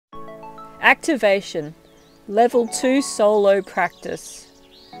Activation, level 2 solo practice.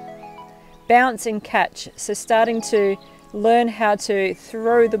 Bounce and catch, so starting to learn how to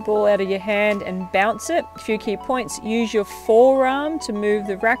throw the ball out of your hand and bounce it. A few key points: use your forearm to move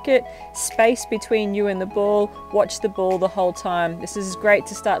the racket, space between you and the ball, watch the ball the whole time. This is great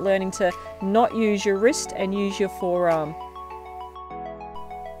to start learning to not use your wrist and use your forearm.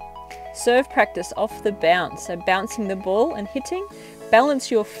 Serve practice off the bounce, so bouncing the ball and hitting.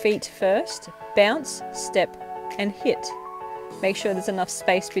 Balance your feet first, bounce, step and hit. Make sure there's enough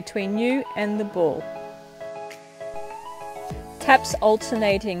space between you and the ball. Taps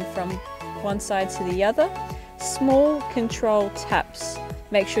alternating from one side to the other. Small control taps.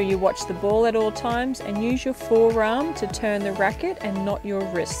 Make sure you watch the ball at all times and use your forearm to turn the racket and not your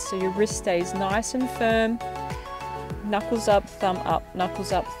wrist, so your wrist stays nice and firm. Knuckles up, thumb up,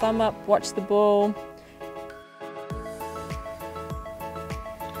 knuckles up, thumb up, watch the ball.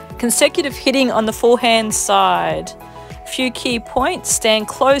 Consecutive hitting on the forehand side. A few key points: stand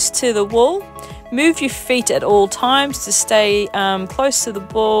close to the wall. Move your feet at all times to stay close to the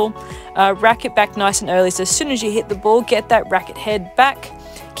ball. Racket back nice and early, so as soon as you hit the ball, get that racket head back.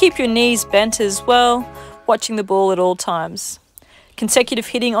 Keep your knees bent as well, watching the ball at all times. Consecutive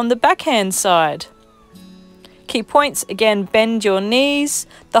hitting on the backhand side. Key points, again, bend your knees.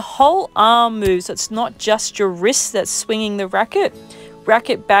 The whole arm moves, so it's not just your wrist that's swinging the racket.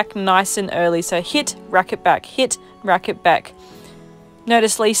 Racket back nice and early, so hit, racket back, hit, racket back.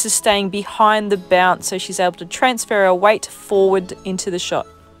 Notice Lisa's staying behind the bounce, so she's able to transfer her weight forward into the shot.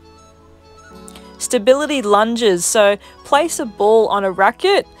 Stability lunges, so place a ball on a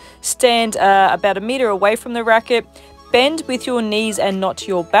racket, stand about 1 meter away from the racket, bend with your knees and not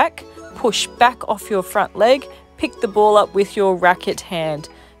your back, push back off your front leg, pick the ball up with your racket hand.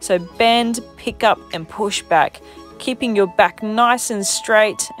 So bend, pick up and push back, keeping your back nice and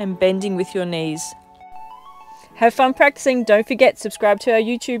straight and bending with your knees. Have fun practicing. Don't forget, subscribe to our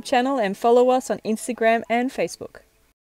YouTube channel and follow us on Instagram and Facebook.